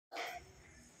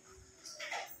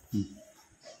Good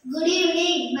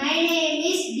evening. My name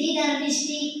is D.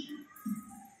 Dharmishti.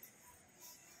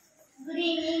 Good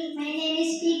evening. My name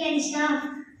is P. Kanishka.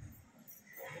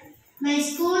 My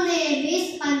school name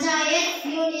is Panchayat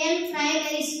Union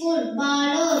Primary School,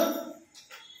 BALUR.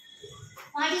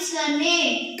 What is your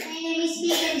name? My name is P.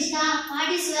 Kanishka. What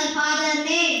is your father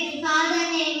name? My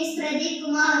father name is Pradeep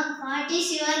Kumar. What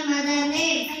is your mother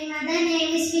name? My mother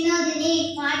name is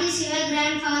Vinodini. What is your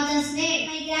grandfather's name?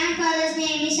 My grandfather's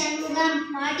name is Shanmugam.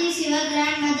 What is your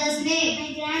grandmother's name?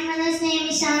 My grandmother's name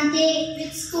is Shanti.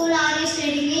 Which school are you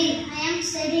studying in? I am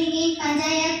studying in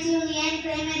Panchayat Union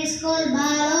Primary School,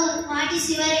 BALUR. What is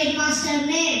your headmaster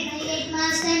name? My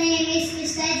headmaster name is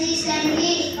Mr. G.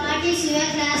 Stanley. What is your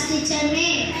class teacher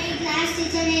name? My class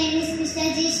teacher name is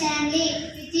Mr. G. Stanley.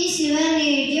 Which is your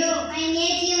native? My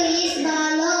native is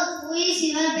BALUR. Who is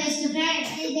your best friend?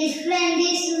 My best friend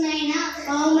is Sunaina.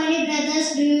 How many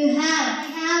brothers do you have? I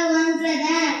have one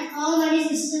brother. How many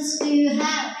sisters do you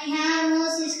have? I have no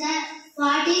sister.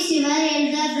 What is your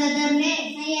elder brother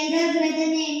name? My elder brother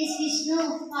name is Vishnu.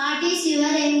 What is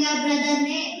your younger brother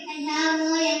name? I have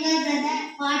no younger brother.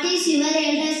 What is your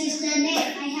elder sister name?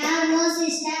 I have no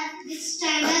sister. Which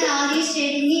standard are you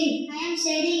studying in? I am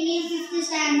studying in 5th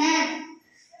standard.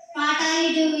 What are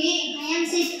you doing? I am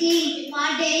sitting.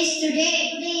 What day is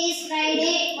today? Today is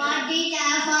Friday. What did you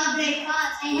have for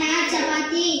breakfast? I had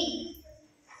chapati.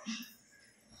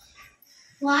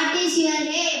 What is your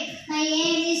aim? My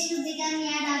aim is to become a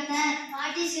doctor.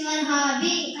 What is your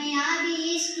hobby? My hobby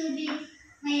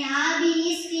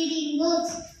is reading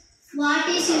books. What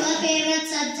is your favorite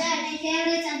subject? My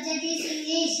favorite subject is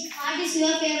English. What is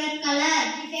your favorite color?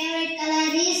 My favorite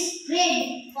color is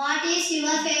red. What is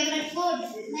your favorite food?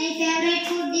 My favorite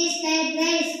food is fried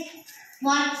rice.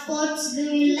 What sports do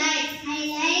you like? I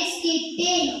like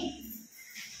skipping.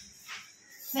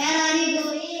 Where are you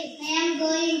going? I am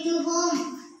going to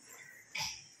home.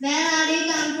 Where are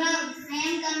you come from? I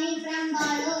am coming from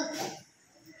BALUR.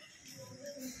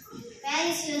 Where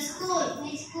is your school?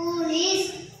 My school is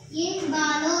in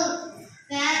BALUR.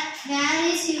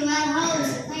 Where is your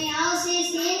house? My house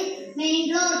is in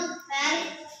main road.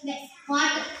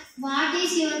 What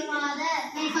is your father?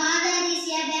 My father is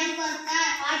a bank worker.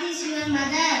 What is your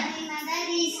mother? My mother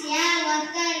is a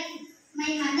worker.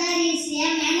 My mother is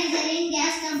a manager in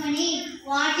gas company.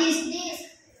 What is this?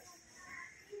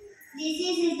 This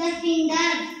is the finger.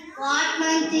 What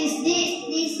month is this?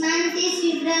 This month is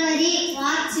February.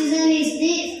 What season is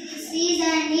this? This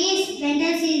season is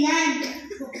winter season.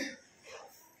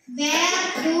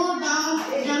 Where do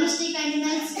domestic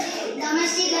animals live?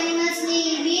 Domestic animals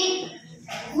live in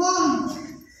home.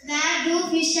 Where do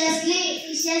fishes live?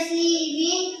 Fishes live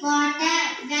in water.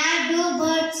 Where do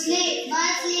birds live?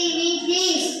 Birds live in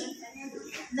trees.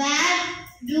 Where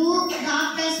do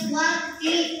doctors work?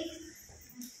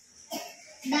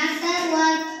 Doctor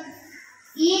work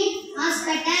in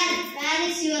hospital. Where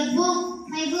is your book?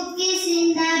 My book is in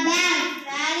the bag.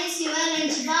 Where is your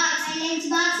lunch box? My lunch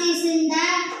box is in the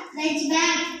lunch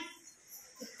bag.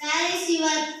 Where is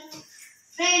your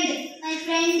friend? My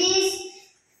friend is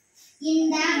in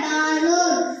the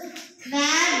BALUR.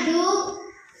 Where do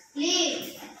live?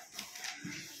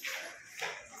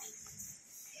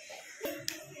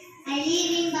 I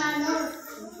live in BALUR.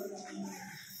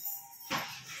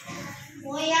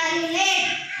 Why are you late?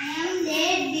 I am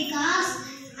late because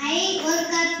I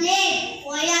woke up late.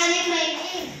 Why are you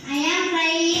crying? I am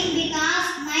crying because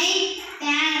my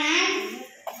parents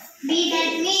beat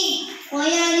at me. Why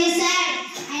are you sad?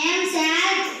 I am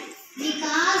sad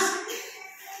because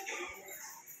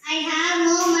I have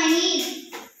no money.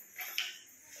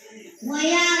 Why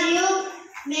are you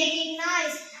making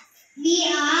noise? We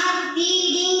are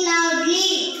reading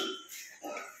loudly.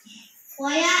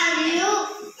 Why are you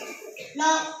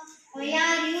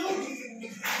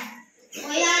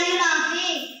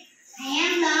laughing? I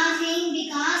am laughing